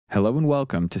Hello and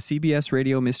welcome to CBS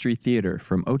Radio Mystery Theater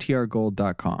from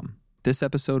OTRGold.com. This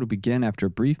episode will begin after a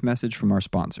brief message from our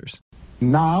sponsors.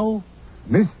 Now,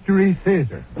 Mystery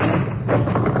Theater.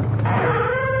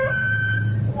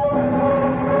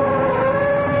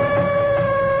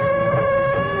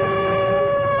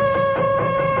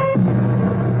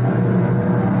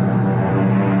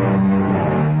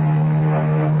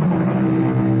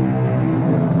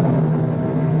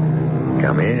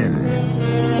 Come in.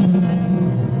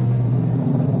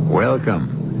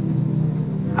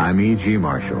 Welcome. I'm E.G.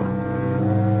 Marshall.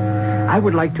 I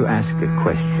would like to ask a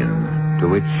question to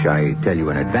which I tell you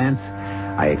in advance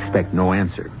I expect no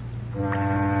answer.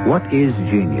 What is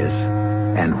genius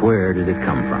and where did it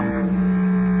come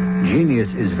from? Genius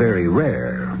is very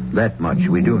rare. That much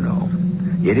we do know.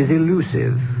 It is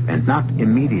elusive and not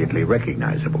immediately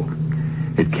recognizable.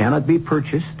 It cannot be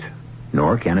purchased,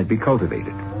 nor can it be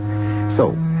cultivated.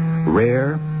 So,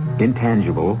 rare,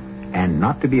 intangible, and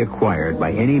not to be acquired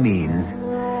by any means,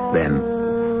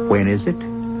 then when is it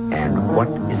and what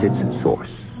is its source?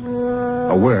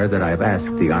 Aware that I've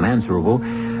asked the unanswerable,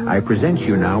 I present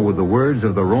you now with the words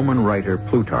of the Roman writer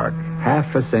Plutarch,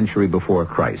 half a century before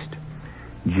Christ.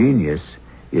 Genius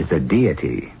is a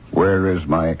deity. Where is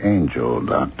my angel,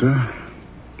 Doctor?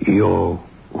 Your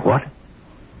what?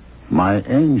 My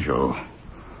angel.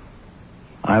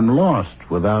 I'm lost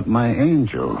without my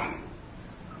angel.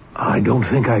 I don't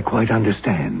think I quite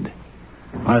understand.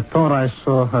 I thought I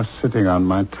saw her sitting on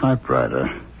my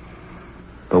typewriter.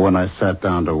 But when I sat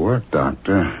down to work,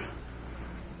 Doctor,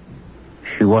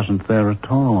 she wasn't there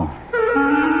at all.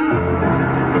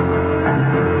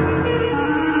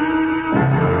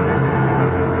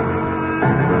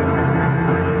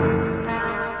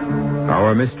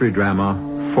 Our mystery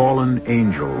drama, Fallen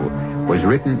Angel, was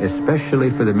written especially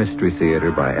for the Mystery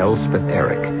Theater by Elspeth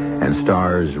Eric and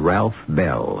stars Ralph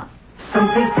Bell.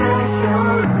 Something special.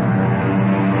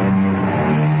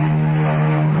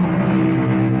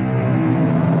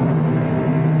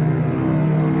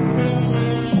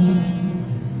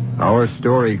 Our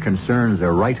story concerns a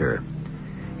writer.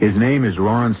 His name is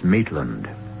Lawrence Maitland.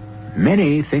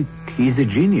 Many think he's a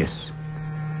genius.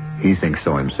 He thinks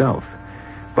so himself.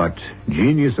 But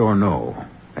genius or no,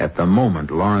 at the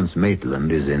moment Lawrence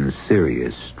Maitland is in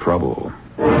serious trouble.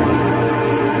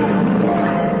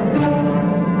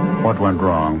 What went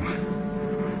wrong?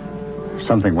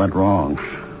 Something went wrong.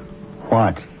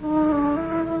 What?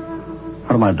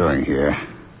 What am I doing here?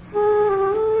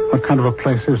 What kind of a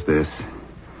place is this?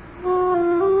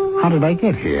 How did I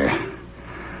get here?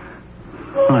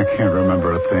 I can't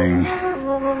remember a thing.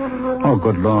 Oh,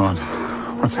 good Lord.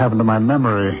 What's happened to my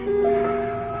memory?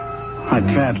 I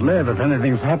can't live if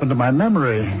anything's happened to my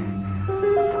memory.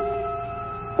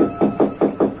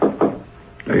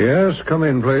 Yes, come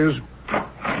in, please.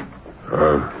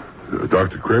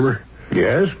 Dr. Kramer?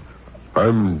 Yes?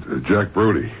 I'm Jack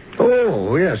Brody.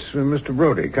 Oh, yes, Mr.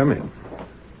 Brody, come in.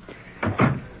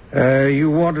 You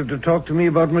wanted to talk to me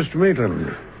about Mr.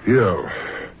 Maitland? Yeah.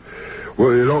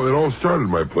 Well, it all started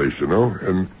my place, you know,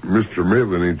 and Mr.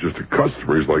 Maitland ain't just a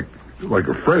customer. He's like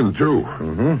a friend, too.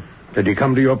 Mm-hmm. Did he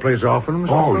come to your place often,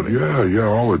 Mr. Brody? Yeah,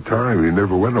 all the time. He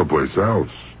never went no place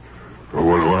else.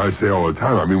 When I say all the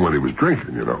time, I mean when he was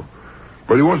drinking, you know.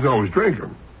 But he wasn't always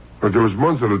drinking. But there was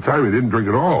months at a time he didn't drink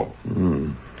at all.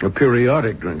 A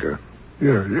periodic drinker.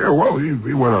 Yeah, well, he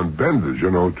went on benders, you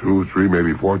know, 2, 3,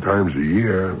 maybe 4 times a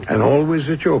year. And always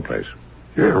at your place?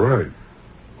 Yeah, right.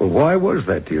 Well, why was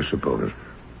that, do you suppose?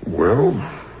 Well,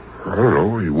 I don't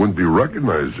know. He wouldn't be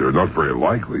recognized there. Not very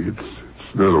likely. It's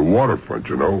near the waterfront,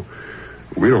 you know.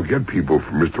 We don't get people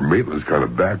from Mr. Maitland's kind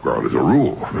of background as a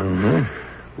rule.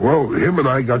 Mm-hmm. Well, him and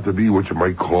I got to be what you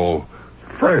might call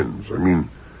friends. I mean,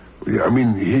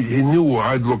 he knew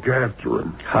I'd look after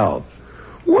him. How?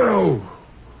 Well,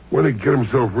 when he'd get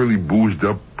himself really boozed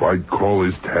up, I'd call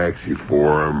his taxi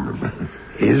for him.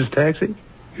 His taxi?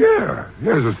 Yeah,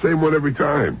 it's the same one every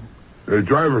time. The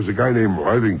driver's a guy named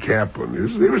Ivan Kaplan.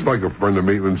 He was like a friend of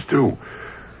Maitland's, too.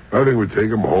 Ivan would take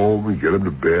him home and get him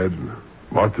to bed.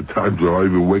 Lots of times I'd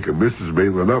even wake Mrs.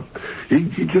 Maitland up. He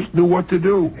just knew what to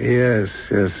do. Yes,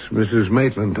 Mrs.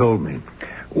 Maitland told me.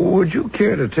 Would you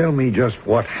care to tell me just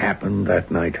what happened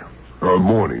that night?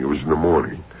 Morning. It was in the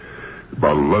morning.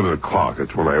 About 11 o'clock,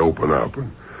 that's when I opened up.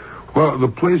 Well, the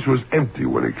place was empty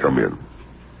when he come in.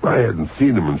 I hadn't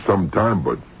seen him in some time,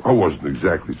 but I wasn't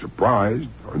exactly surprised.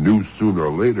 I knew sooner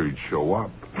or later he'd show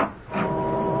up.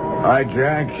 Hi,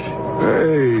 Jack.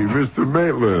 Hey, Mr.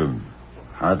 Maitland.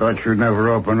 I thought you'd never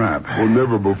open up. Well,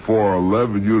 never before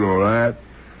 11, you know that.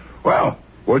 Well,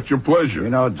 what's your pleasure? You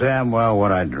know damn well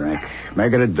what I drink.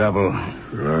 Make it a double.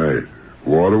 Right.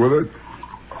 Water with it?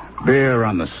 Beer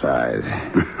on the side.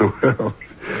 Well,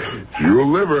 it's your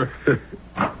liver.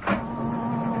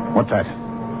 What's that?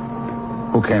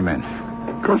 Who came in?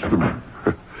 Customer.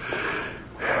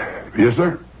 Yes,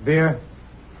 sir? Beer?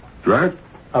 Jack?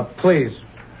 Please.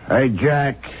 Hey,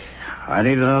 Jack. I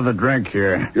need another drink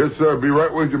here. Yes, sir. Be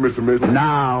right with you, Mr. Mason.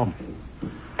 Now.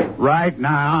 Right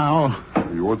now.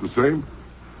 You want the same?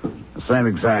 The same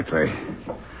exactly.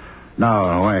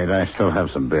 No, wait. I still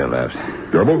have some beer left.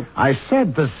 Double? I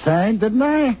said the same, didn't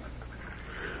I?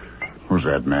 Who's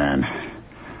that man?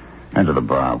 Enter the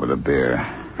bar with a beer.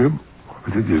 Him?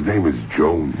 I think his name is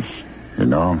Jones. You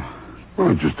know him?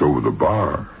 Well, just over the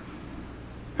bar.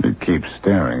 He keeps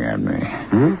staring at me.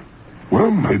 Huh?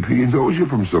 Well, maybe he knows you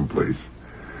from someplace.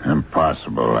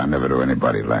 Impossible. I never knew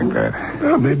anybody like that.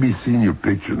 Well, maybe he's seen your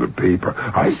picture in the paper.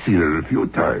 I've seen it a few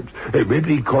times. Hey,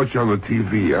 maybe he caught you on the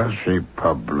TV, huh? Cheap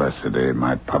publicity.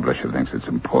 My publisher thinks it's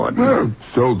important. Well,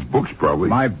 sells books, probably.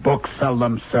 My books sell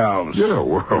themselves. Yeah,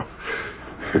 well...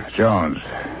 Jones.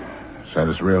 Is that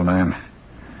his real name?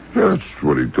 That's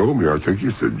what he told me. I think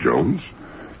he said Jones.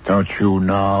 Don't you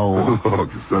know? Oh,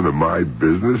 it's none of my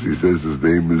business. He says his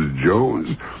name is Jones.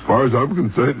 As far as I'm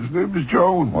concerned, his name is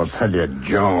Jones. Well, tell you,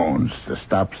 Jones, to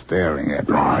stop staring at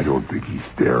me. No, I don't think he's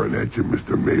staring at you,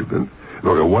 Mr. Maitland.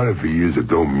 Look, what if he is? It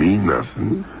don't mean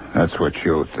nothing. That's what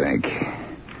you think.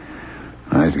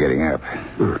 He's getting up.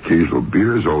 Occasional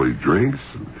beer is all he drinks.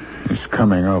 He's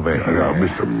coming over here. Now,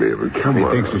 Mr. Maitland, come He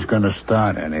on. thinks he's going to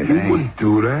start anything. He wouldn't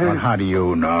do that. Well, how do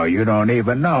you know? You don't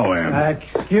even know him.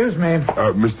 Excuse me.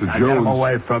 Mr. Now, Jones. get him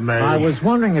away from me. I was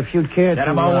wondering if you'd care Get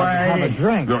to him away. have a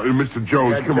drink. No, Mr.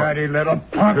 Jones, You come on. dirty little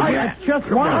punk. I just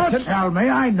Come on, wanted to... tell me.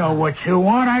 I know what you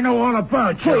want. I know all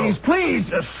about you. Please.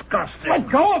 Disgusting. Let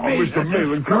go of Oh, me. Mr.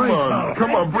 Maitland, come on.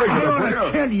 Come on, break it I'm up. going to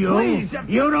Break kill you. Please.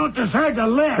 You don't deserve to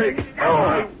live. Hey,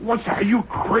 oh, what's that? Are you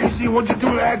crazy? What'd you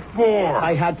do that for?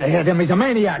 I had to hit him. He's a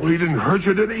maniac. Well, he didn't hurt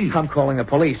you, did he? I'm calling the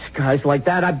police. Guys like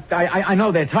that, I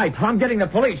know their type. I'm getting the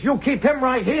police. You keep him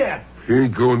right here. He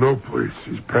ain't going no place.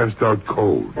 He's passed out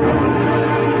cold.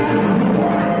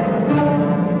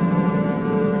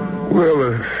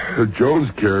 Well, the Jones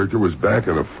character was back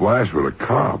in a flash with a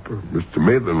cop. Mr.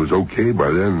 Maitland was okay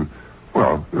by then.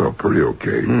 Well, pretty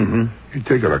okay. Mm-hmm. He'd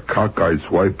taken a cockeyed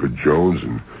swipe at Jones,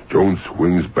 and Jones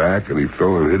swings back, and he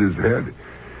fell and hit his head.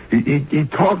 He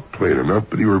talked plain enough,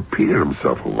 but he repeated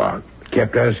himself a lot.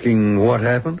 Kept asking what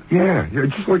happened? Yeah,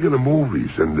 just like in the movies.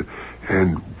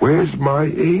 And where's my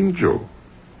angel?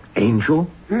 Angel?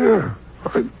 Yeah.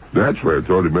 Naturally, I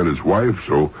thought he meant his wife,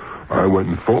 so I went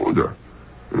and phoned her.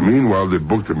 And meanwhile, they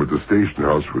booked him at the station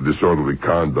house for disorderly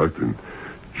conduct, and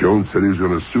Jones said he was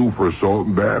going to sue for assault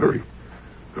and battery.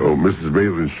 So Mrs.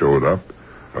 Maitland showed up.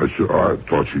 I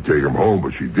thought she'd take him home,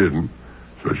 but she didn't.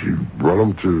 So she brought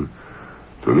him to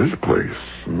this place.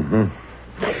 Mm-hmm.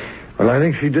 Well, I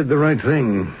think she did the right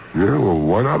thing. Yeah, well,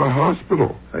 why not a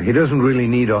hospital? He doesn't really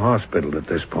need a hospital at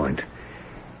this point.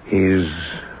 He's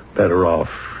better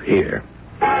off here.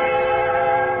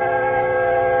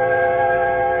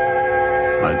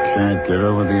 I can't get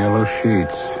over the yellow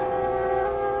sheets.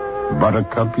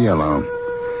 Buttercup yellow.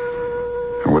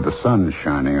 And with the sun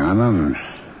shining on them,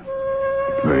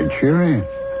 very cheery.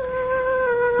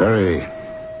 Very...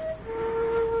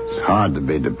 It's hard to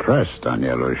be depressed on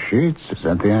yellow sheets. Is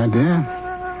that the idea?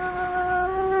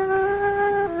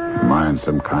 Am I in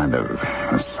some kind of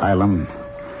asylum?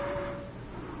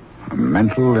 A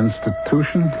mental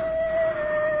institution?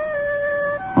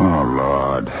 Oh,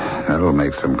 Lord. That'll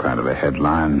make some kind of a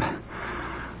headline.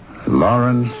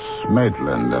 Lawrence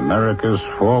Maitland, America's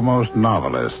foremost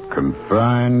novelist,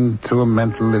 confined to a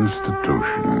mental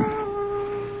institution.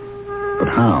 But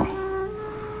how?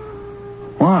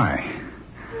 Why?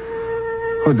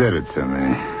 Who did it to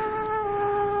me?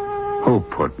 Who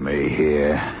put me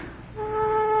here?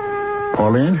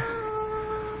 Pauline?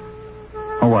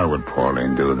 Oh, why would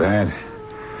Pauline do that?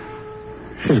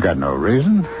 She's got no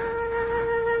reason.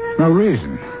 No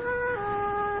reason.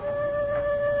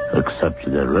 Except to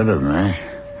get rid of me.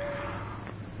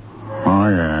 Oh,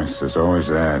 yes, there's always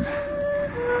that.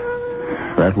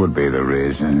 That would be the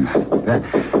reason.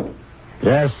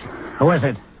 Yes? Who is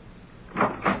it?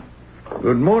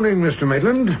 Good morning, Mr.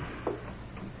 Maitland.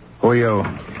 Who are you?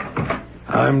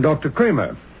 I'm Dr.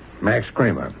 Kramer. Max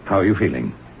Kramer. How are you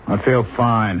feeling? I feel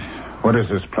fine. What is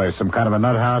this place? Some kind of a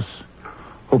nut house?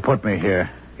 Who put me here?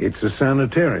 It's a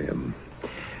sanitarium.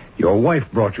 Your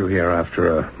wife brought you here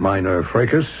after a minor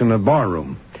fracas in a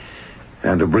barroom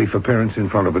and a brief appearance in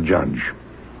front of a judge.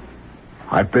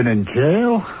 I've been in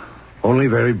jail? Only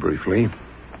very briefly.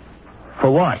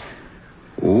 For what?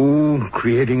 Oh,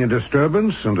 creating a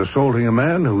disturbance and assaulting a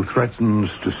man who threatens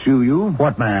to sue you.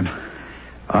 What man?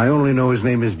 I only know his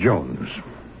name is Jones.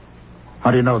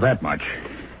 How do you know that much?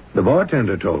 The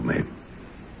bartender told me.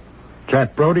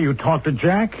 Jack Brody, you talked to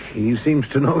Jack? He seems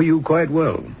to know you quite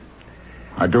well.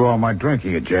 I do all my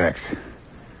drinking at Jack's.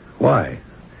 Why?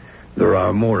 There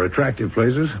are more attractive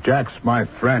places. Jack's my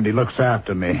friend. He looks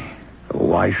after me.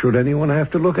 Why should anyone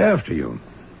have to look after you?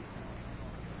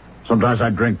 Sometimes I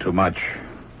drink too much.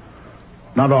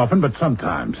 Not often, but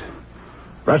sometimes.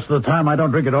 Rest of the time, I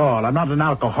don't drink at all. I'm not an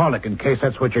alcoholic, in case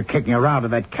that's what you're kicking around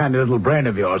in that candy little brain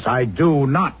of yours. I do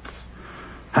not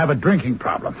have a drinking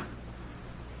problem.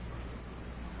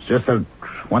 It's just that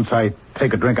once I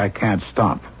take a drink, I can't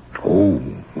stop. Oh,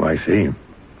 I see.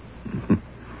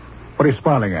 What are you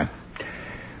smiling at?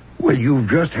 Well, you've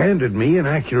just handed me an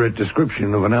accurate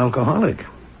description of an alcoholic.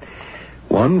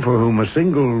 One for whom a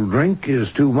single drink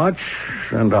is too much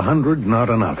and 100 not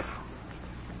enough.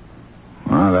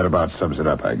 Well, that about sums it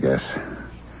up, I guess.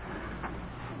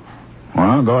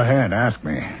 Well, go ahead, ask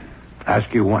me.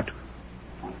 Ask you what?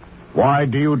 Why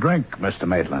do you drink, Mr.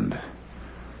 Maitland?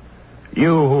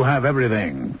 You who have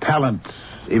everything, talent,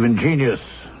 even genius,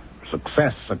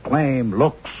 success, acclaim,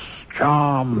 looks,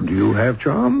 charm. Do you have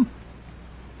charm?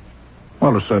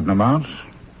 Well, a certain amount.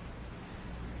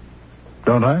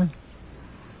 Don't I?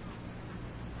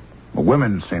 Well,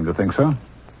 women seem to think so.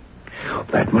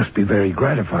 That must be very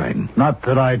gratifying. Not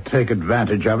that I take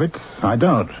advantage of it. I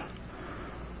don't.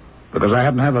 Because I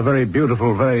happen to have a very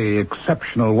beautiful, very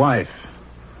exceptional wife.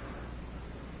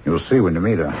 You'll see when you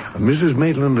meet her. Mrs.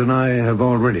 Maitland and I have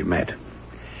already met.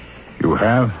 You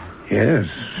have? Yes,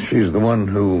 she's the one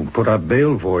who put up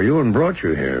bail for you and brought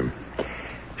you here.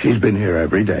 She's been here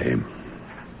every day.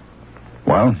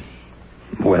 Well?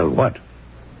 Well, what?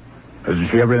 Isn't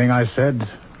she everything I said?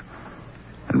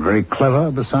 And very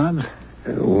clever, besides?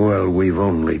 Well, we've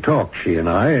only talked, she and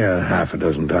I, half a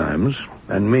dozen times,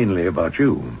 and mainly about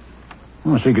you.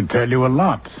 Well, she could tell you a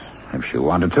lot, if she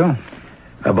wanted to.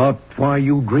 About why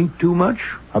you drink too much?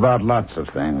 About lots of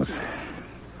things.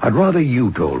 I'd rather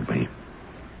you told me.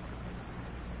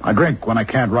 I drink when I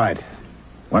can't write.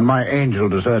 When my angel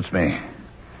deserts me.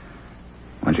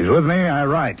 When she's with me, I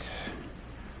write.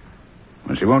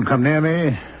 When she won't come near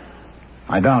me,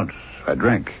 I don't. I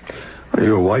drink.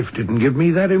 Your wife didn't give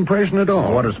me that impression at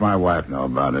all. What does my wife know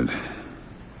about it?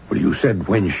 Well, you said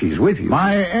when she's with you.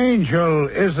 My angel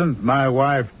isn't my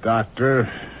wife, Doctor.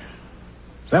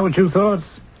 Is that what you thought?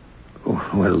 Oh,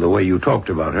 well, the way you talked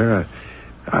about her,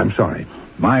 I'm sorry.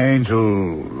 My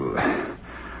angel...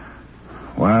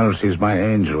 Well, she's my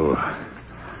angel.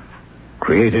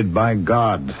 Created by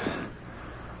God.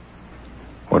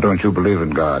 Or don't you believe in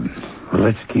God? Well,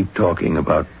 let's keep talking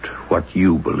about what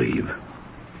you believe.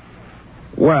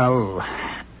 Well,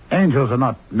 angels are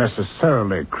not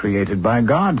necessarily created by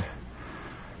God.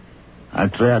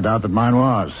 Actually, I doubt that mine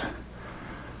was.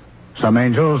 Some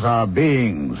angels are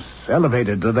beings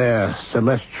elevated to their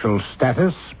celestial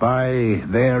status by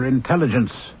their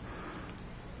intelligence.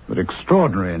 But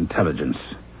extraordinary intelligence.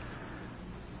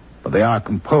 But they are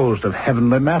composed of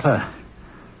heavenly matter.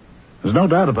 There's no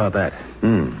doubt about that.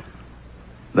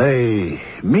 They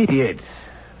mediate,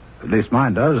 at least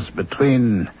mine does,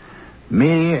 between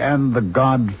me and the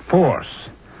God force.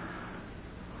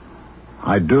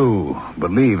 I do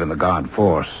believe in the God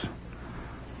force.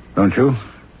 Don't you?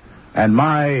 And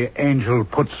my angel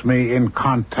puts me in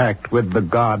contact with the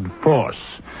God force.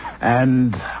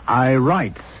 And I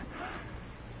write.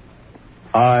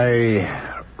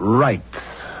 I write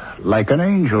like an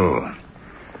angel.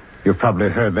 You've probably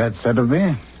heard that said of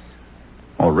me.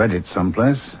 Or read it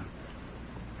someplace.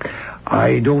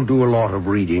 I don't do a lot of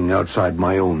reading outside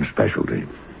my own specialty.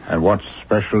 And what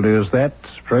specialty is that,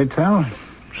 pray tell?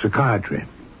 Psychiatry.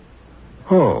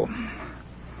 Oh.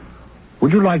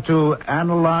 Would you like to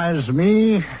analyze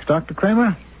me, Dr.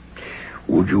 Kramer?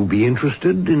 Would you be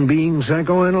interested in being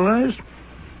psychoanalyzed?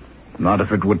 Not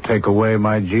if it would take away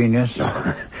my genius.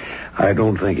 I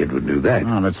don't think it would do that.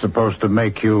 Well, it's supposed to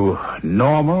make you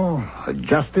normal,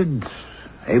 adjusted,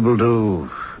 able to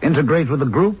integrate with the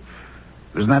group.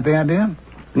 Isn't that the idea?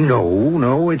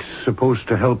 No, it's supposed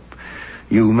to help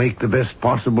you make the best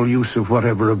possible use of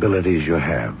whatever abilities you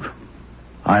have.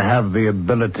 I have the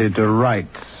ability to write.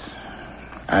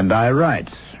 And I write.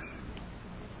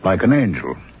 Like an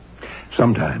angel.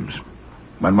 Sometimes.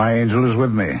 When my angel is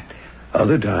with me.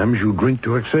 Other times you drink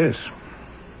to excess.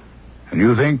 And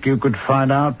you think you could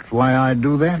find out why I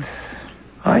do that?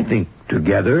 I think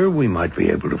together we might be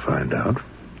able to find out.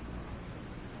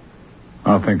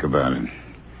 I'll think about it.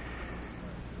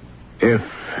 If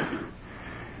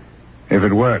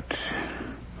it worked,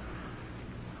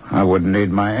 I wouldn't need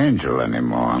my angel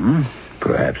anymore,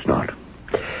 Perhaps not.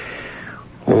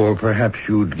 Or perhaps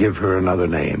you'd give her another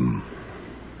name.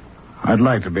 I'd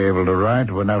like to be able to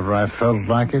write whenever I felt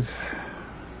like it.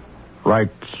 Write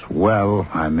well,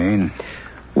 I mean.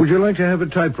 Would you like to have a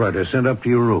typewriter sent up to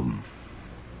your room?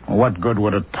 What good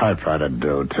would a typewriter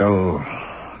do till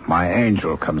my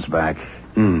angel comes back?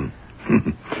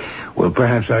 Well,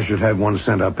 perhaps I should have one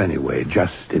sent up anyway,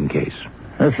 just in case.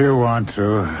 If you want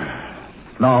to.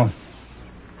 No.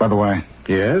 By the way.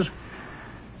 Yes?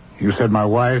 You said my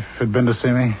wife had been to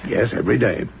see me? Yes, every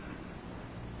day.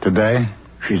 Today?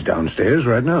 She's downstairs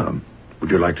right now. Would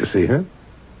you like to see her?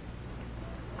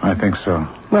 I think so.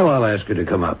 Well, I'll ask her to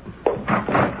come up.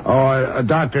 Oh,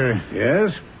 doctor.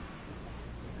 Yes?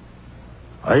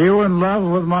 Are you in love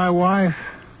with my wife?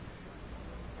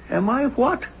 Am I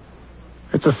what?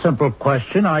 It's a simple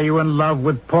question. Are you in love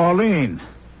with Pauline?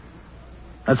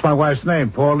 That's my wife's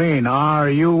name, Pauline. Are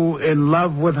you in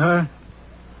love with her?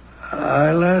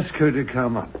 I'll ask her to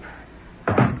come up.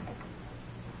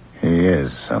 He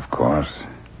is, of course.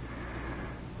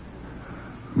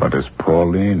 But is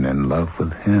Pauline in love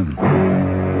with him?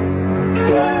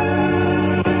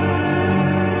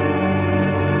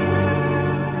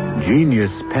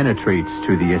 Genius penetrates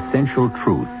to the essential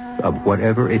truth of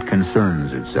whatever it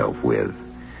concerns itself with.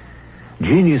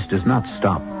 Genius does not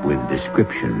stop with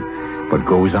description, but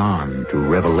goes on to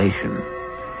revelation.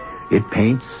 It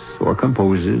paints or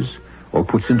composes or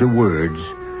puts into words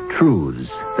truths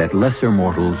that lesser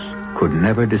mortals could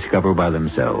never discover by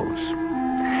themselves.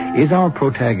 Is our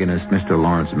protagonist, Mr.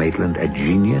 Lawrence Maitland, a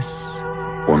genius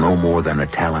or no more than a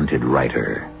talented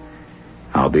writer?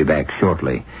 I'll be back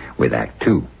shortly with Act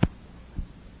 2.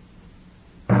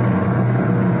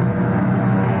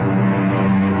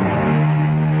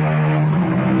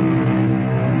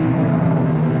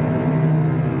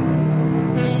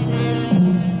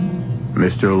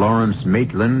 Mr. Lawrence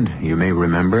Maitland, you may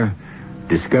remember,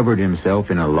 discovered himself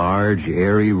in a large,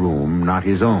 airy room not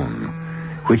his own,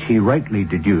 which he rightly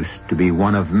deduced to be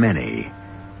one of many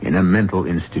in a mental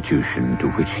institution to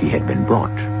which he had been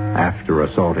brought after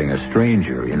assaulting a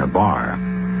stranger in a bar.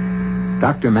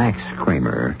 Dr. Max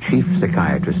Kramer, chief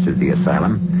psychiatrist of the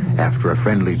asylum, after a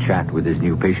friendly chat with his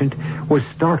new patient, was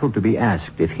startled to be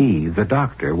asked if he, the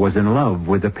doctor, was in love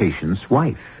with the patient's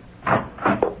wife.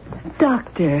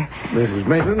 Doctor. Mrs.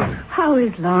 Maitland? How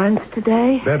is Lawrence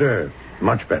today? Better.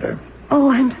 Much better. Oh,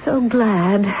 I'm so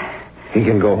glad. He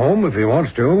can go home if he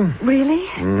wants to. Really?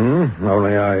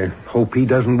 Only I hope he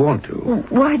doesn't want to.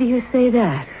 Why do you say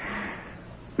that?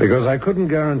 Because I couldn't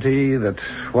guarantee that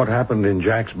what happened in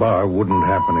Jack's bar wouldn't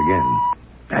happen again.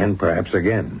 And perhaps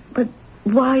again. But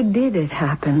why did it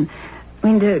happen? I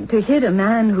mean, to hit a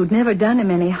man who'd never done him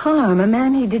any harm, a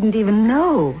man he didn't even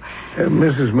know.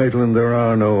 Mrs. Maitland, there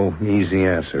are no easy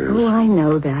answers. Oh, I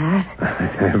know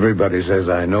that. Everybody says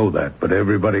I know that, but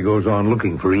everybody goes on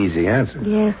looking for easy answers.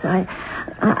 Yes,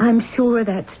 I'm sure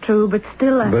that's true, but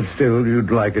still But still,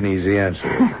 you'd like an easy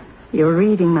answer. You're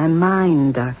reading my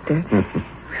mind, Doctor.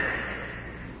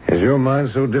 Is your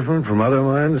mind so different from other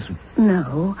minds?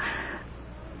 No.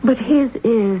 But his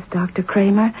is, Dr.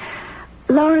 Kramer.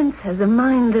 Lawrence has a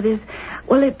mind that is,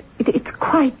 well, it's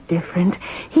quite different.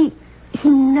 He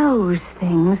knows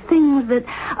things that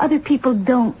other people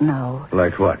don't know.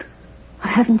 Like what?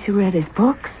 Haven't you read his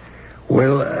books?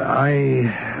 Well, I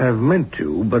have meant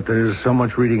to, but there's so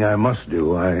much reading I must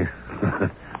do. I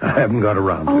haven't got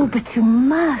around to it. Oh, but you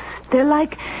must. They're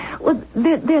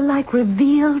like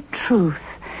revealed truth.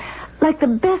 Like the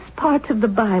best parts of the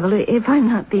Bible, if I'm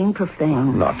not being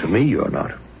profane. Not to me, you're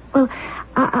not. Well,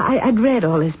 I'd read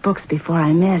all his books before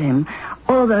I met him,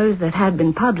 all those that had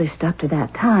been published up to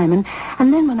that time,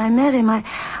 and then when I met him,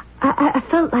 I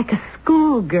felt like a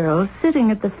schoolgirl sitting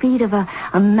at the feet of a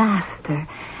master.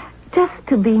 Just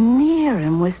to be near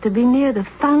him was to be near the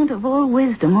fount of all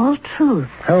wisdom, all truth.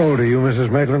 How old are you, Mrs.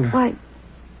 Maitland? Why,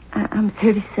 I'm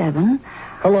 37.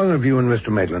 How long have you and Mr.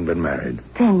 Maitland been married?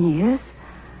 10 years.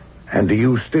 And do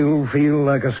you still feel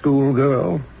like a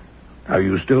schoolgirl? Are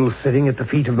you still sitting at the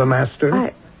feet of the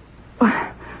master?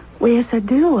 Well, yes, I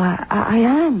do. I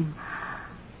am.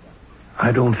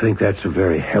 I don't think that's a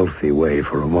very healthy way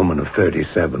for a woman of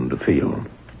 37 to feel.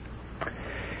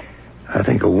 I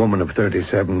think a woman of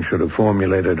 37 should have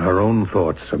formulated her own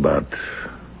thoughts about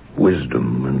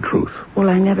wisdom and truth. Well,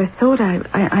 I never thought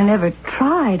I never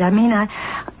tried. I mean,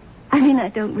 I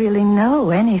don't really know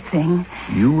anything.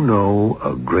 You know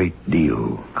a great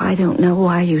deal. I don't know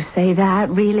why you say that.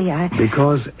 Really,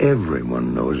 Because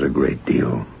everyone knows a great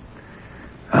deal.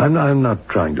 I'm not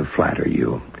trying to flatter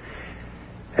you.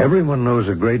 Everyone knows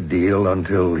a great deal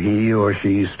until he or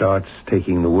she starts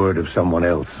taking the word of someone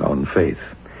else on faith.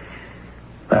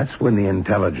 That's when the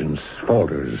intelligence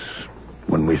falters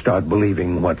when we start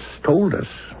believing what's told us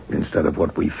instead of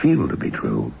what we feel to be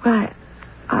true. Right.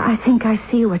 I think I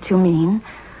see what you mean.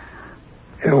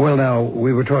 Yeah, well, now,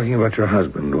 we were talking about your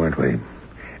husband, weren't we?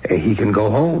 He can go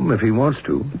home if he wants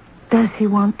to. Does he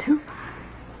want to?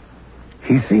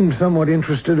 He seems somewhat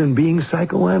interested in being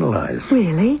psychoanalyzed.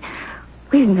 Really?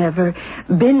 We've never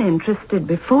been interested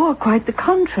before. Quite the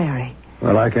contrary.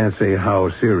 Well, I can't say how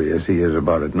serious he is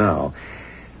about it now.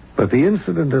 But the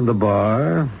incident in the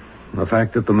bar, the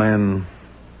fact that the man,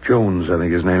 Jones, I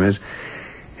think his name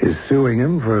is suing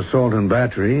him for assault and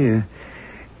battery,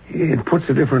 it puts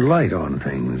a different light on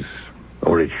things.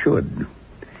 Or it should.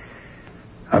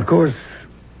 Of course,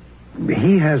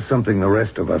 he has something the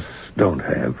rest of us don't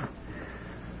have.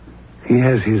 He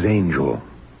has his angel.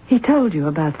 He told you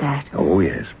about that? Oh,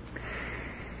 yes.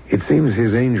 It seems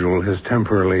his angel has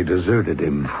temporarily deserted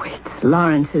him. Oh, it's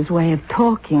Lawrence's way of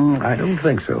talking. I don't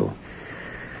think so.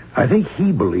 I think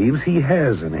he believes he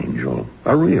has an angel,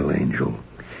 a real angel.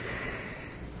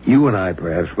 You and I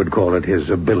perhaps would call it his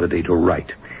ability to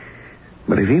write.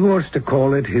 But if he wants to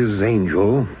call it his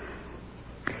angel,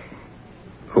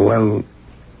 well,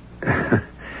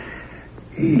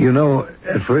 you know,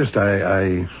 at first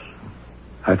I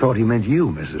thought he meant you,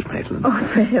 Mrs. Maitland. Oh,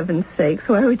 for heaven's sakes,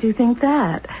 why would you think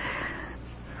that?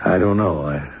 I don't know.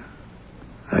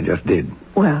 I just did.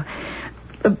 Well,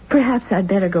 perhaps I'd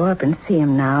better go up and see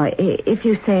him now, if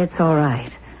you say it's all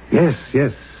right. Yes.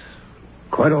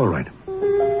 Quite all right.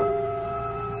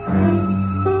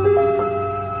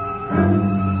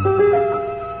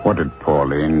 What did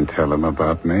Pauline tell him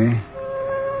about me?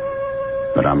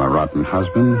 That I'm a rotten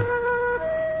husband?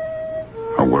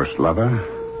 A worse lover?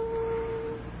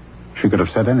 She could have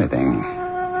said anything,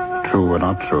 true or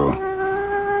not true.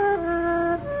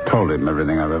 Told him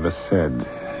everything I've ever said,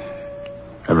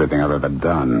 everything I've ever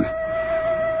done.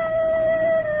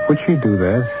 Would she do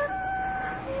that?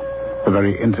 The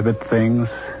very intimate things?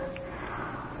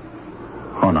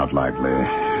 Oh, not likely.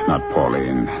 Not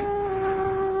Pauline.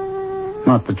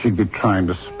 Not that she'd be trying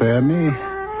to spare me.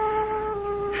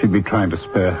 She'd be trying to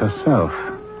spare herself.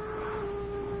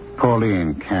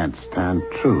 Pauline can't stand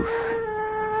truth.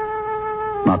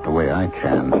 Not the way I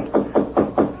can.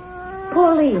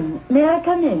 Pauline, may I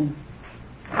come in?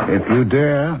 If you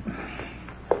dare.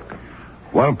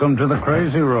 Welcome to the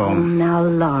crazy Oh, room. now,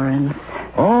 Lawrence.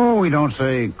 Oh, we don't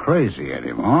say crazy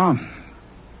anymore.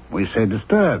 We say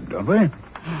disturbed, don't we?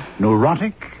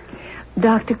 Neurotic?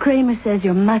 Dr. Kramer says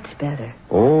you're much better.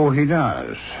 Oh, he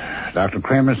does. Dr.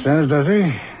 Kramer says, does he?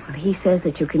 Well, he says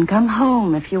that you can come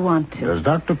home if you want to. Does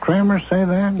Dr. Kramer say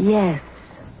that? Yes.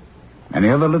 Any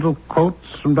other little quotes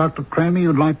from Dr. Kramer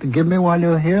you'd like to give me while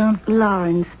you're here?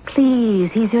 Lawrence,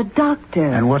 please. He's your doctor.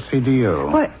 And what's he to you?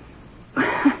 What?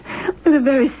 The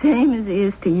very same as he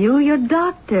is to you. Your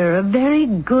doctor. A very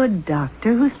good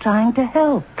doctor who's trying to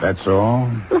help. That's all?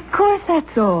 Of course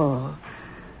that's all.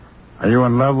 Are you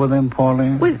in love with him,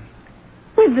 Pauline? With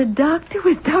the doctor?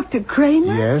 With Dr.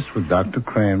 Kramer? Yes, with Dr.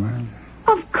 Kramer.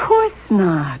 Of course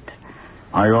not.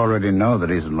 I already know that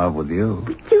he's in love with you.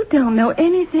 But you don't know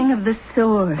anything of the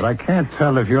sort. But I can't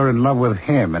tell if you're in love with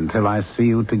him until I see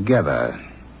you together.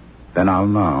 Then I'll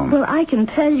know. Well, I can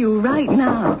tell you right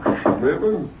now.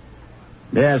 Maitland?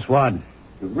 Yes, what?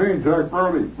 It's me, Jack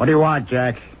Brody. What do you want,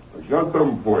 Jack? I got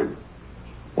something for you.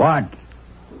 What?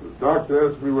 The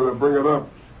doctor asked me when I bring it up.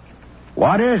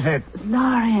 What is it?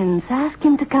 Lawrence, ask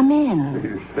him to come in.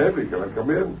 He's heavy. Can I come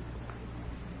in?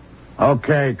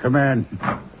 Okay, come in.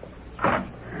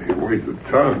 He weighs a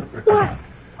ton. What?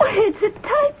 It's a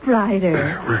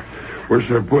typewriter. Where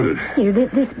should I put it? Here,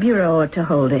 this bureau ought to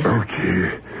hold it.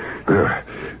 Okay.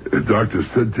 The doctor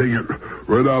said take it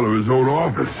right out of his own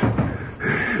office.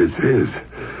 It's his.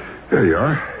 There you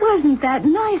are. Wasn't that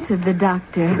nice of the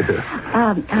doctor?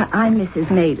 I'm Mrs.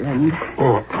 Maitland.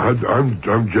 Oh,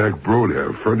 I'm Jack Brody,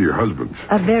 a friend of your husband's.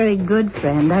 A very good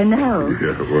friend, I know.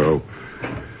 Yeah, well,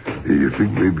 you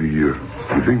think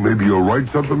maybe you'll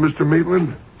write something, Mr.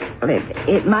 Maitland? Well,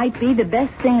 it might be the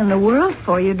best thing in the world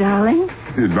for you, darling.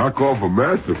 You knock off a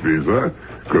masterpiece, huh?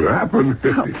 Could happen.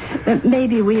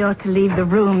 Maybe we ought to leave the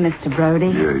room, Mr. Brody.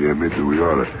 Yeah, maybe we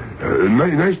ought to.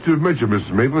 Nice to have met you,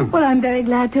 Mrs. Maitland. Well, I'm very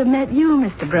glad to have met you,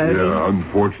 Mr. Brody. Yeah,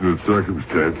 unfortunate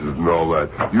circumstances and all that.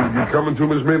 You coming too,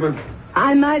 Miss Maitland?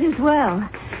 I might as well.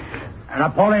 Now,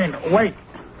 Pauline, wait.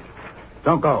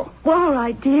 Don't go. Well, all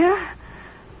right, dear.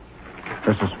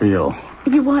 This is for you.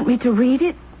 You want me to read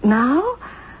it now?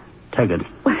 Take it.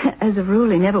 Well, as a rule,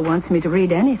 he never wants me to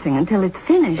read anything until it's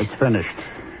finished. It's finished.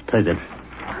 Take it.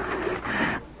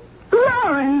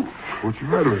 Lawrence! What's the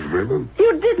matter, Miss Maitland?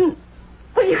 You didn't...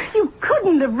 Well, you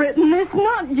couldn't have written this,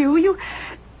 not you.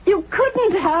 You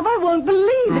couldn't have. I won't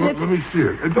believe it. Let me see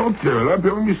it. Don't tear it up.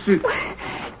 Let me see it.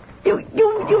 You've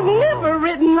never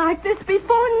written like this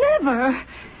before, never.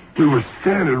 We were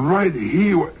standing right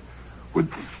here.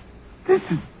 This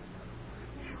is...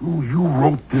 You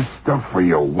wrote this stuff for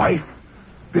your wife?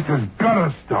 This is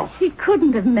gutter stuff. He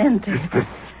couldn't have meant it. It's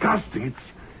disgusting.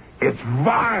 It's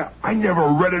vile. I never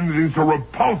read anything so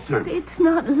repulsive. It's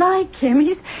not like him.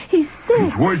 He's sick.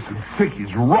 He's worse than sick.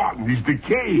 He's rotten. He's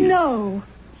decayed. No,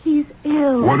 he's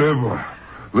ill. Whatever.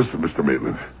 Listen, Mr.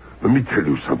 Maitland, let me tell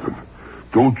you something.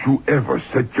 Don't you ever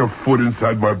set your foot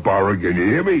inside my bar again. You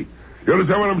hear me? You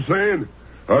understand what I'm saying?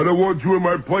 I don't want you in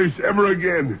my place ever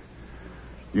again.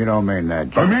 You don't mean that,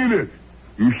 Jack. I mean it.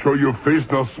 You show your face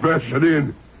and I'll smash it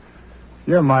in.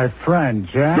 You're my friend,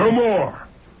 Jack. No more.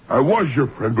 I was your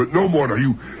friend, but no more. Now,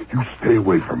 you stay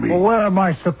away from me. Well, where am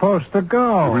I supposed to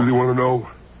go? You really want to know?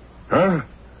 Huh?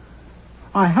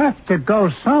 I have to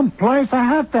go someplace. I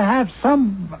have to have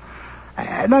some...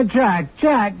 No, Jack,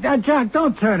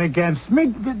 don't turn against me.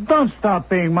 Don't stop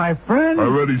being my friend. I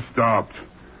already stopped.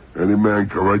 Any man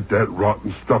can write that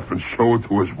rotten stuff and show it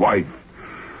to his wife.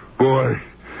 Boy,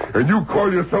 and you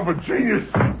call yourself a genius?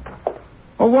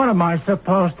 Well, what am I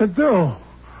supposed to do?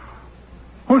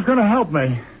 Who's going to help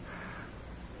me?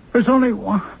 There's only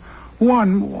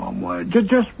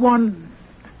just one.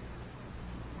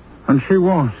 And she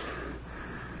won't.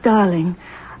 Darling,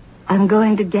 I'm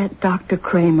going to get Dr.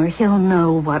 Kramer. He'll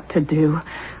know what to do.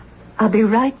 I'll be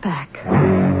right back.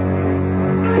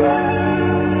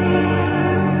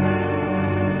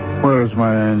 Where's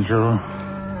my angel?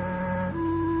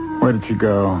 Where did she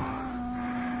go?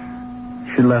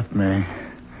 She left me.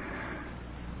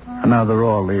 And now they're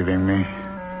all leaving me.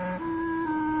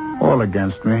 All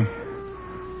against me.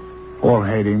 All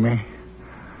hating me.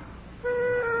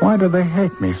 Why do they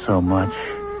hate me so much?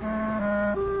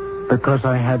 Because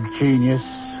I have genius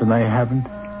and they haven't?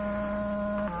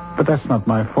 But that's not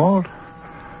my fault.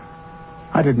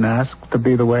 I didn't ask to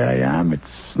be the way I am.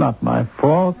 It's not my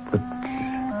fault that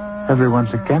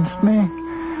everyone's against me.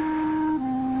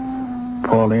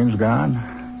 Pauline's gone.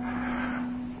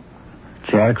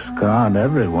 Jack's gone.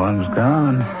 Everyone's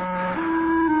gone.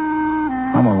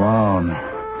 I'm alone.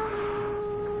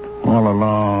 All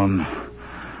alone.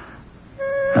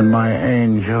 And my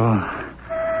angel...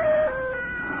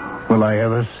 Will I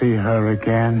ever see her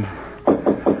again?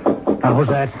 Now, who's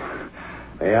that?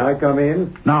 May I come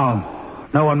in? No.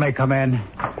 No one may come in.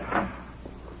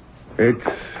 It's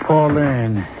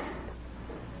Pauline.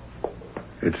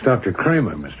 It's Dr.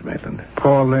 Kramer, Mr. Maitland.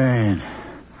 Pauline,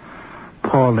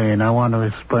 I want to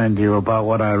explain to you about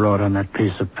what I wrote on that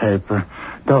piece of paper.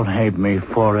 Don't hate me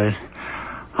for it.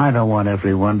 I don't want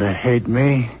everyone to hate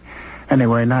me.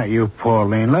 Anyway, not you,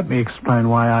 Pauline. Let me explain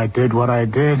why I did what I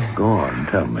did. Go on,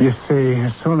 tell me. You see,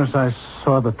 as soon as I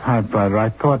saw the typewriter, I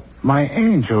thought my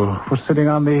angel was sitting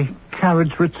on the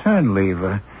carriage return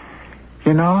lever.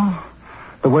 You know,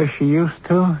 the way she used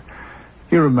to.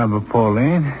 You remember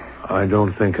Pauline? I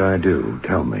don't think I do.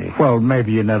 Tell me. Well,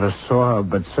 maybe you never saw her,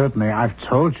 but certainly I've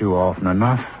told you often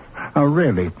enough. Oh,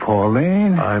 really,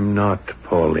 Pauline? I'm not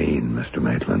Pauline, Mr.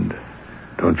 Maitland.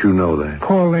 Don't you know that?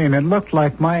 Pauline, it looked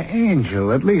like my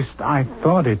angel. At least I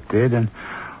thought it did, and...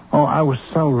 Oh, I was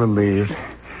so relieved.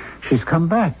 She's come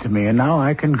back to me, and now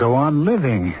I can go on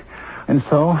living. And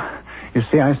so, you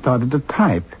see, I started to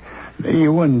type.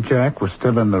 You and Jack were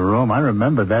still in the room. I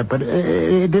remember that, but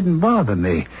it didn't bother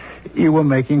me. You were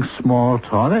making small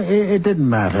talk. It didn't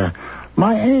matter.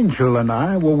 My angel and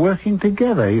I were working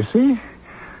together, you see?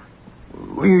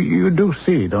 You do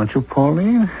see, don't you,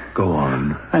 Pauline? Go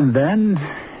on. And then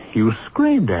you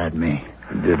screamed at me.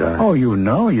 Did I? Oh, you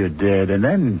know you did. And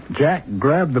then Jack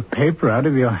grabbed the paper out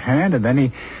of your hand, and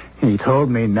then he told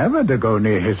me never to go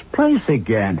near his place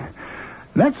again.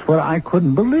 That's what I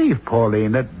couldn't believe,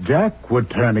 Pauline, that Jack would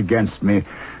turn against me.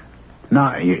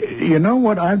 Now, you know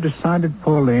what I've decided,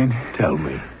 Pauline? Tell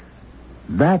me.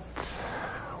 That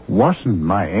wasn't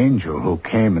my angel who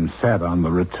came and sat on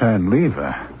the return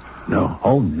lever. No.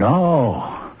 Oh,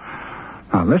 no.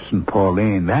 Now, listen,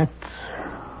 Pauline, that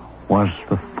was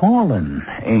the fallen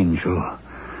angel.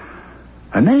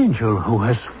 An angel who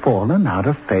has fallen out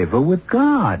of favor with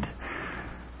God.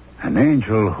 An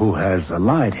angel who has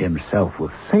allied himself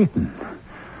with Satan.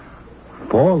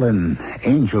 Fallen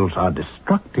angels are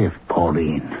destructive,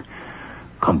 Pauline.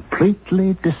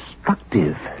 Completely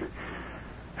destructive.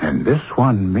 And this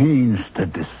one means to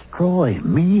destroy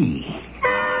me.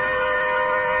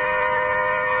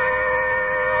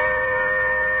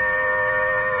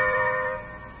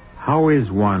 How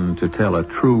is one to tell a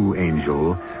true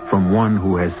angel from one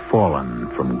who has fallen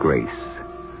from grace?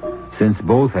 Since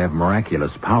both have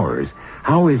miraculous powers,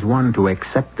 How is one to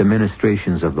accept the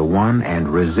ministrations of the one and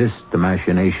resist the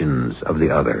machinations of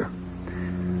the other?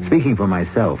 Speaking for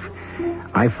myself,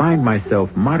 I find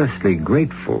myself modestly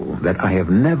grateful that I have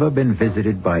never been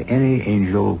visited by any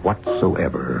angel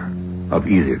whatsoever of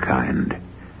either kind.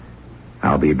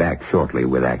 I'll be back shortly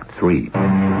with Act 3.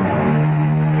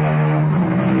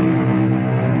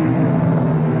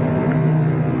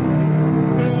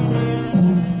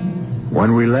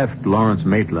 When we left Lawrence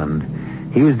Maitland,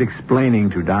 he was explaining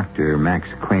to Dr. Max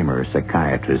Kramer,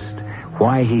 psychiatrist,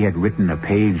 why he had written a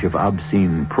page of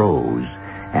obscene prose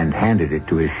and handed it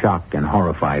to his shocked and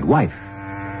horrified wife.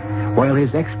 While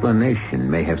his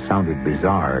explanation may have sounded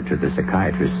bizarre to the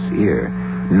psychiatrist's ear,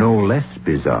 no less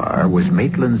bizarre was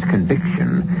Maitland's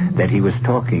conviction that he was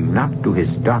talking not to his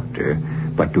doctor,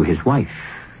 but to his wife.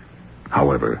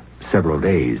 However, several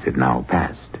days had now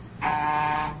passed.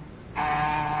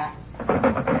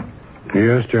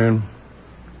 Yes, Jane?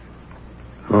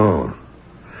 Oh.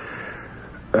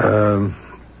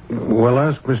 Well,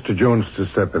 ask Mr. Jones to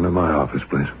step into my office,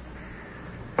 please.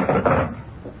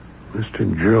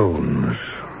 Mr. Jones.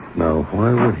 Now,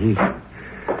 why would he...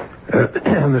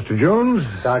 Mr. Jones?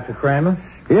 Dr. Kramer?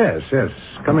 Yes.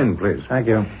 Come in, please. Thank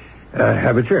you.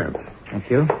 Have a chair. Thank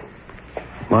you.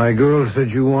 My girl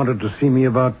said you wanted to see me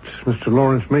about Mr.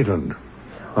 Lawrence Maitland.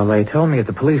 Well, they told me at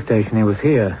the police station he was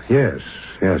here. Yes,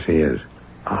 he is.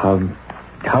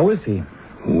 How is he?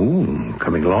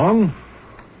 Coming along?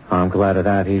 I'm glad of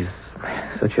that. He's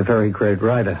such a very great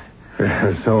writer.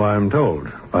 So I'm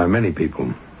told by many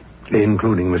people,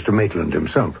 including Mr. Maitland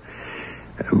himself.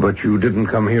 But you didn't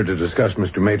come here to discuss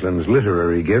Mr. Maitland's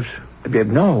literary gifts?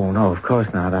 No, of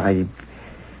course not.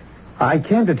 I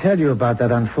came to tell you about that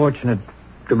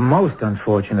the most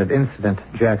unfortunate incident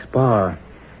at Jack's bar.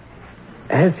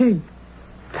 Has he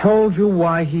told you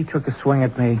why he took a swing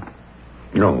at me?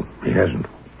 No, he hasn't.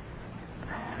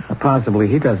 Possibly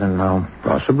he doesn't know.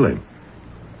 Possibly.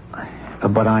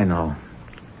 But I know.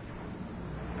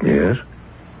 Yes?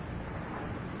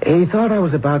 He thought I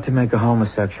was about to make a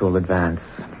homosexual advance.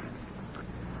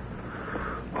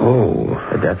 Oh.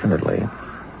 Definitely.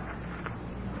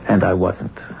 And I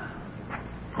wasn't.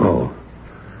 Oh.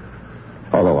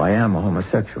 Although I am a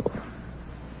homosexual.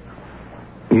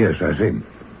 Yes, I see.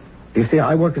 You see,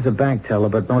 I work as a bank teller,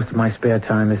 but most of my spare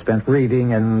time is spent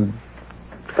reading and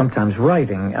sometimes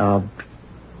writing,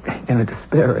 in a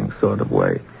despairing sort of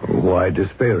way. Why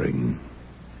despairing?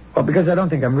 Well, because I don't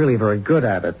think I'm really very good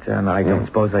at it, and I don't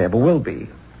suppose I ever will be.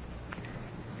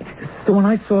 So when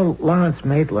I saw Lawrence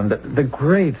Maitland, the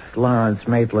great Lawrence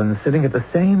Maitland, sitting at the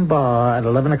same bar at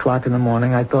 11 o'clock in the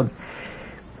morning, I thought,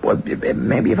 well,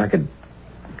 maybe if I could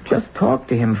just talk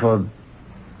to him for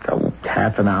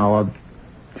half an hour.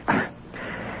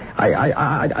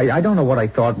 I don't know what I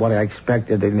thought, what I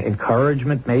expected.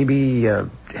 Encouragement, maybe a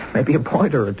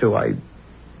pointer or two. I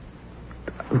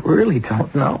really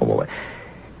don't know.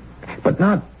 But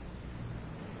not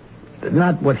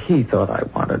what he thought I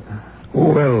wanted.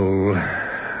 Well,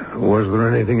 was there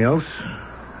anything else?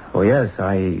 Oh, yes,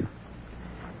 I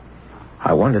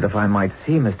wondered if I might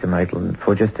see Mr. Maitland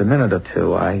for just a minute or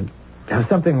two. I have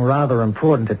something rather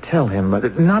important to tell him,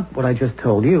 but not what I just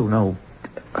told you, no,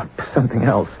 something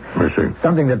else. I see.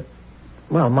 Something that,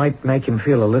 well, might make him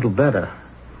feel a little better.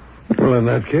 Well, in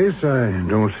that case, I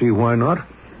don't see why not.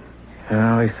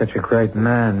 Oh, he's such a great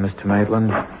man, Mr.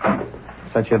 Maitland.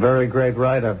 Such a very great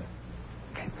writer.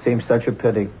 It seems such a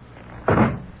pity.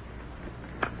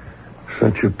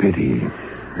 Such a pity,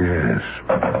 yes.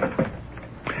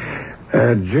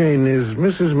 Jane, is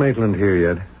Mrs. Maitland here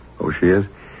yet? Oh, she is?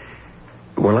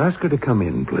 Well, ask her to come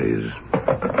in, please.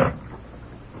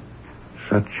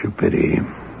 Such a pity.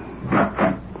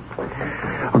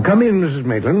 Oh, come in, Mrs.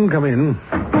 Maitland, come in.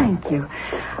 Thank you.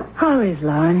 How is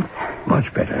Lawrence?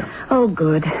 Much better. Oh,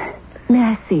 good. May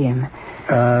I see him?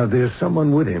 There's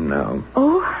someone with him now.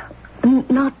 Oh,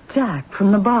 not Jack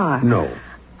from the bar. No.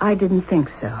 I didn't think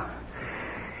so.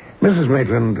 Mrs.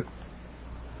 Maitland,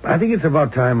 I think it's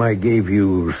about time I gave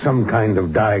you some kind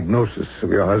of diagnosis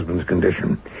of your husband's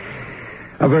condition.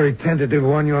 A very tentative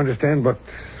one, you understand, but,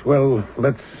 well,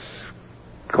 let's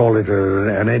call it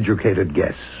an educated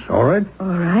guess. All right? All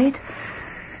right.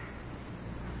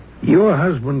 Your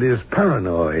husband is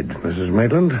paranoid, Mrs.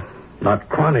 Maitland. Not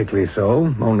chronically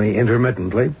so, only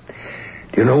intermittently.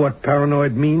 Do you know what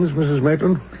paranoid means, Mrs.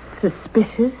 Maitland?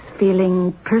 Suspicious,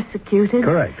 feeling persecuted.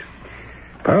 Correct.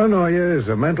 Paranoia is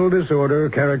a mental disorder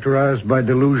characterized by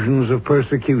delusions of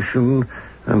persecution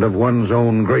and of one's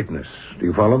own greatness. Do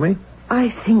you follow me? I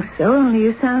think so, only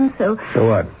you sound so... So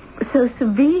what? So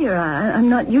severe. I'm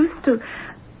not used to...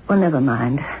 Well, never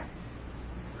mind.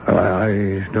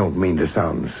 I don't mean to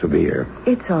sound severe.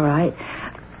 It's all right.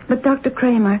 But, Dr.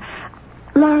 Kramer,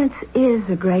 Lawrence is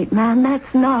a great man.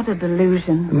 That's not a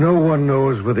delusion. No one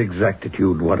knows with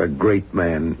exactitude what a great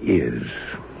man is.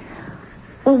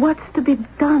 Well, what's to be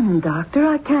done, Doctor?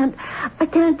 I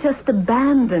can't just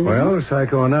abandon him. Well,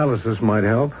 psychoanalysis might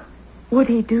help. Would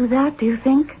he do that, do you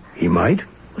think? He might.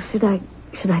 Should I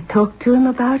talk to him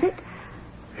about it?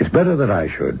 It's better that I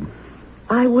should.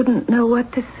 I wouldn't know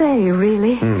what to say,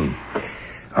 really.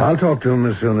 I'll talk to him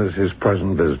as soon as his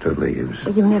present visitor leaves.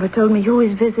 You never told me who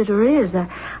his visitor is.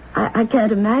 I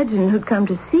can't imagine who'd come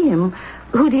to see him.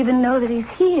 Who'd even know that he's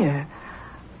here?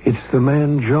 It's the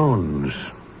man Jones.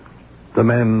 The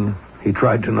man he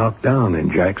tried to knock down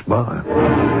in Jack's bar.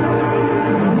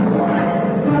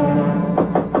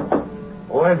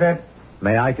 Who is it?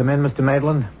 May I come in, Mr.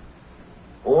 Maitland?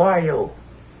 Who are you?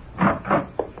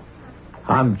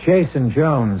 I'm Jason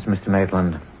Jones, Mr.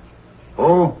 Maitland.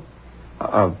 Who?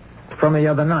 From the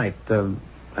other night, a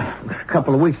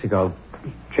couple of weeks ago.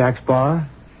 Jack's bar?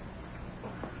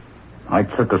 I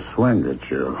took a swing at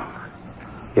you.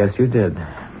 Yes, you did.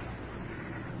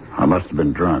 I must have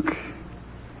been drunk.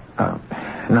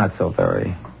 Not so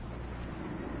very.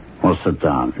 Well, sit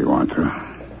down if you want to.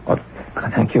 Oh,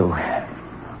 thank you.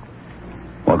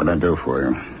 What can I do for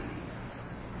you?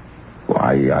 Well,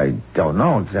 I don't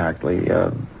know exactly.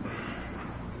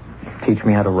 Teach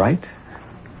me how to write?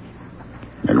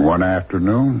 In one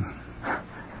afternoon?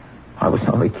 I was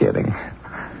only kidding.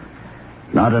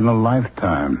 Not in a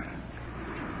lifetime.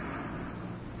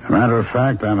 As a matter of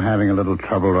fact, I'm having a little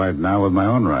trouble right now with my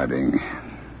own writing.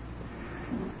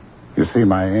 You see,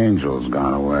 my angel's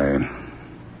gone away.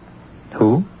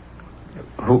 Who?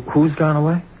 Who's gone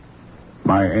away?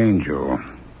 My angel.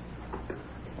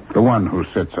 The one who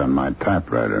sits on my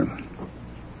typewriter.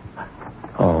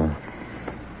 Oh.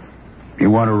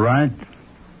 You want to write?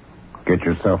 Get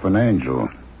yourself an angel.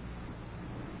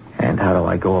 And how do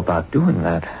I go about doing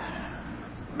that?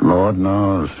 Lord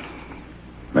knows.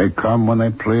 They come when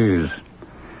they please.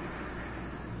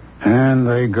 And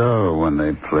they go when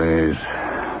they please.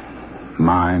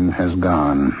 Mine has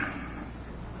gone.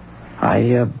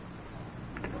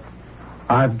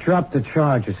 I've dropped the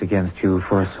charges against you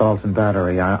for assault and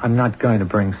battery. I'm not going to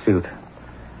bring suit.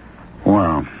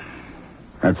 Well,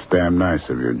 that's damn nice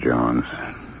of you, Jones.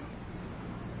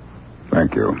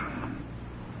 Thank you.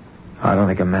 I don't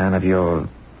think a man of your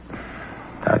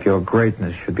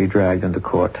greatness should be dragged into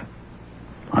court.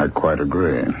 I quite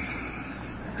agree.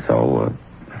 So,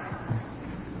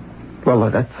 well,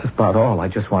 that's about all. I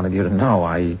just wanted you to know.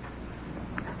 I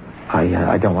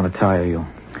don't want to tire you.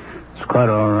 It's quite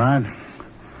all right.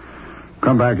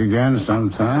 Come back again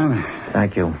sometime.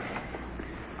 Thank you.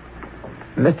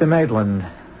 Mr. Maitland,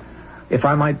 if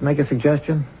I might make a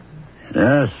suggestion?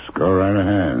 Yes, go right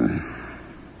ahead.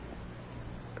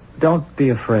 Don't be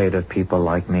afraid of people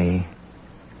like me.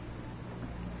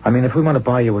 I mean, if we want to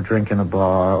buy you a drink in a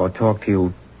bar or talk to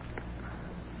you,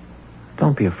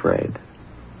 don't be afraid.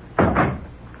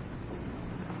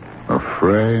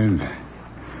 Afraid?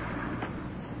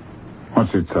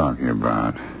 What's he talking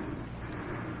about?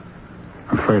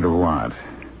 Afraid of what?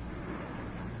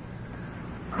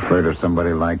 Afraid of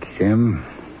somebody like him?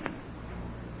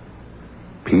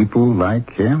 People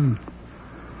like him?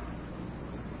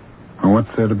 Well,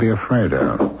 what's there to be afraid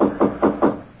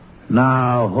of?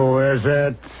 Now, who is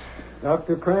it?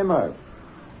 Dr. Kramer.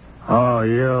 Oh,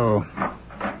 you.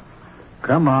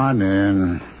 Come on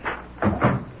in.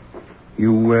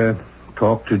 You,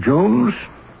 talked to Jones?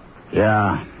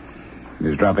 Yeah.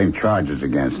 He's dropping charges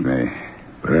against me.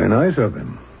 Very nice of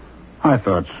him. I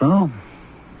thought so.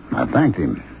 I thanked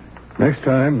him. Next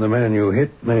time, the man you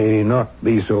hit may not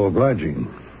be so obliging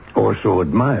or so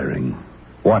admiring.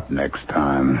 What next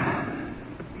time?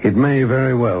 It may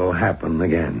very well happen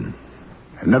again.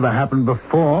 It never happened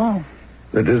before.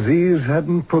 The disease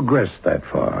hadn't progressed that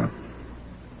far.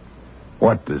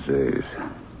 What disease?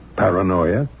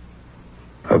 Paranoia.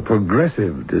 A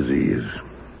progressive disease.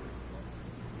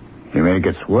 You mean it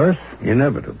gets worse?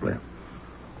 Inevitably.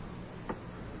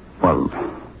 Well,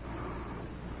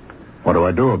 what do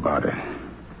I do about it?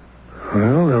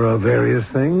 Well, there are various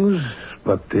things,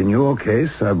 but in your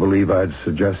case, I believe I'd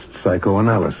suggest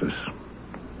psychoanalysis.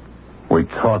 We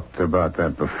talked about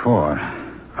that before.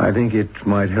 I think it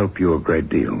might help you a great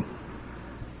deal.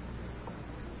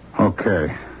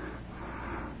 Okay.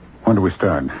 When do we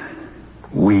start?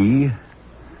 We?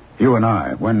 You and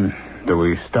I. When do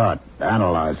we start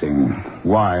analyzing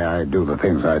why I do the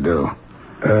things I do?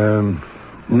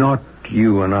 Not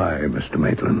you and I, Mr.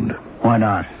 Maitland. Why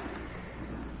not?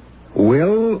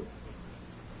 Well,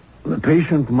 The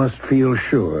patient must feel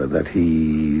sure that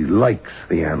he likes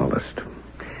the analyst.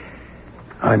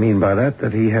 I mean by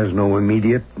that he has no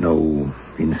immediate, no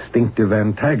instinctive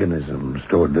antagonisms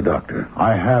toward the doctor.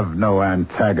 I have no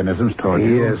antagonisms toward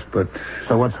you. Yes, but...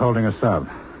 So what's holding us up?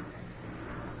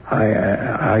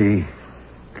 I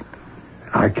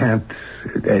can't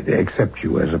accept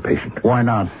you as a patient. Why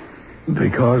not?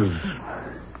 Because...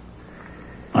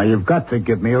 Now, you've got to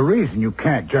give me a reason. You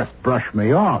can't just brush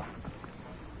me off.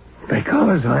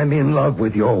 Because I'm in love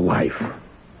with your wife.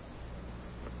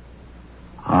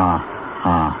 I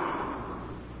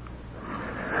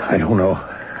don't know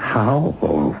how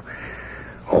or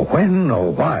when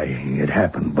or why it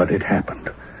happened, but it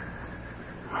happened.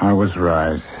 I was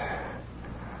right.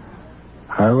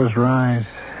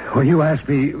 When you asked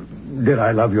me, did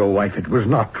I love your wife, it was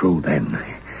not true then.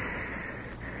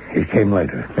 It came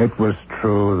later. It was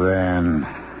true then.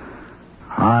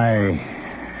 I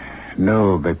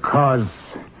knew because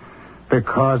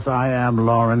I am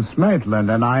Lawrence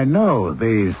Maitland, and I know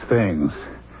these things.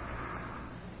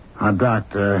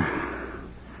 Doctor,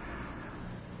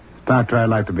 I'd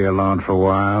like to be alone for a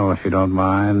while, if you don't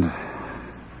mind.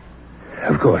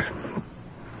 Of course.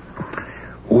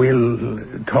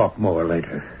 We'll talk more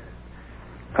later.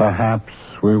 Perhaps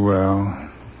we will.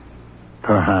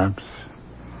 Perhaps.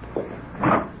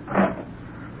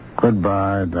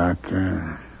 Goodbye,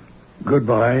 Doctor.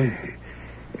 Goodbye.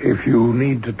 If you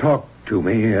need to talk to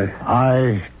me...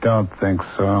 I don't think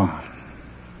so.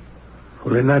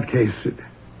 Well, in that case...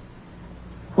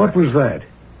 What was that?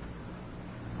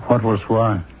 What was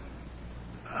what?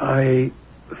 I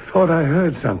thought I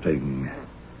heard something.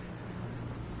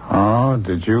 Oh,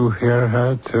 did you hear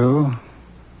her, too?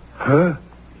 Her?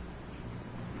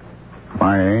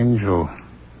 My angel.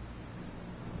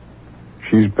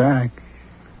 She's back.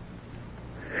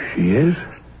 She is?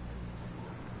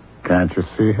 Can't you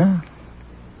see her?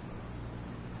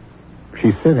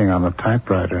 She's sitting on the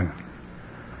typewriter.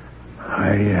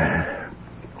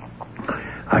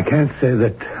 I can't say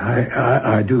that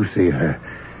I do see her.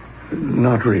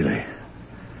 Not really.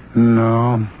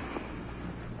 No.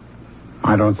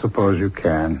 I don't suppose you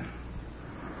can.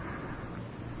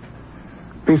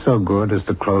 Be so good as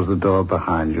to close the door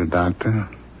behind you, Doctor.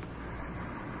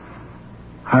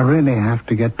 I really have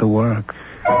to get to work.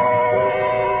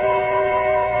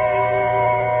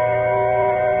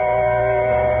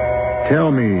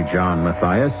 Tell me, John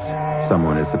Matthias,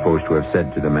 someone is supposed to have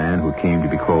said to the man who came to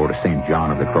be called St.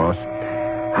 John of the Cross,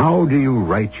 how do you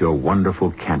write your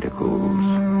wonderful canticles?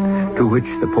 To which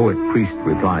the poet priest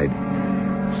replied,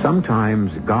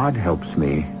 sometimes God helps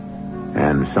me,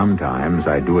 and sometimes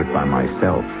I do it by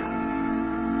myself.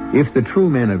 If the true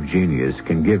men of genius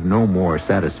can give no more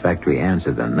satisfactory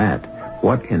answer than that,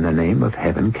 what in the name of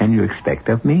heaven can you expect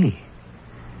of me?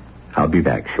 I'll be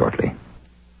back shortly.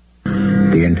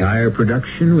 The entire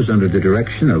production was under the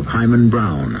direction of Hyman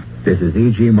Brown. This is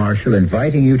E.G. Marshall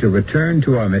inviting you to return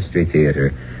to our Mystery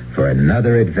Theater for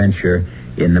another adventure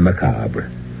in the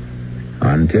macabre.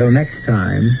 Until next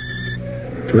time,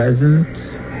 pleasant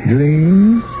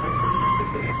dreams.